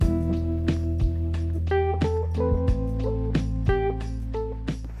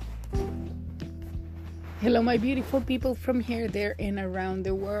Hello, my beautiful people from here, there, and around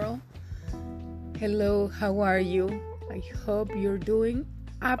the world. Hello, how are you? I hope you're doing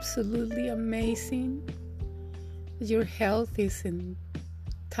absolutely amazing. Your health is in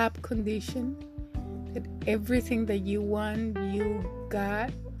top condition. That everything that you want, you got.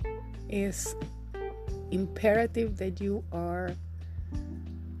 Is imperative that you are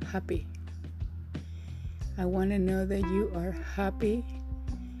happy. I want to know that you are happy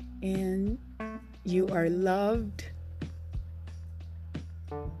and you are loved.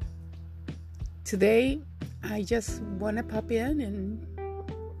 Today, I just want to pop in and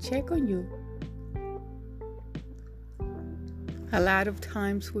check on you. A lot of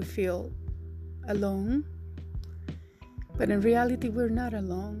times we feel alone, but in reality, we're not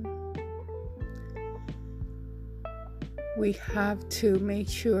alone. We have to make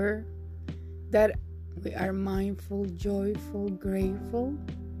sure that we are mindful, joyful, grateful.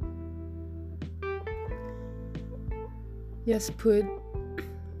 Just put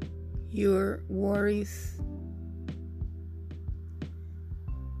your worries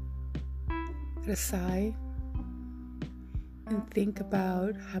aside and think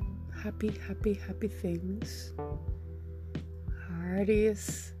about happy things. Hard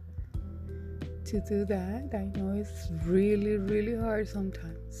is to do that. I know it's really hard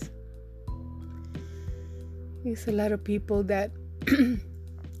sometimes. There's a lot of people that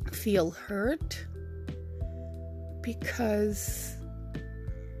feel hurt because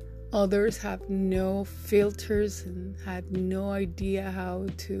others have no filters and had no idea how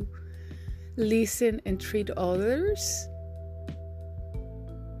to listen and treat others.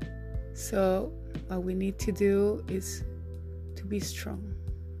 So what we need to do is to be strong.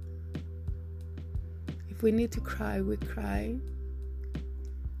 If we need to cry, we cry.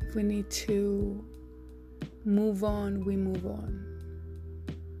 If we need to move on, we move on.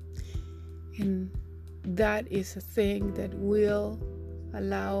 And that is a thing that will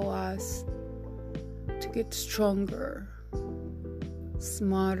allow us to get stronger,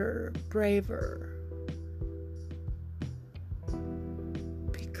 smarter, braver.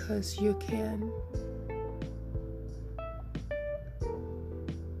 Because you can.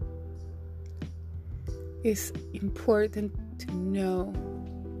 It's important to know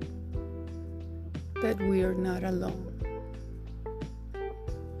that we are not alone.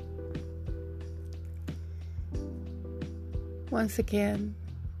 Once again,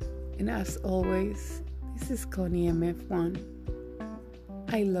 and as always, this is Connie MF1.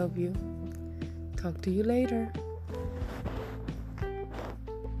 I love you. Talk to you later.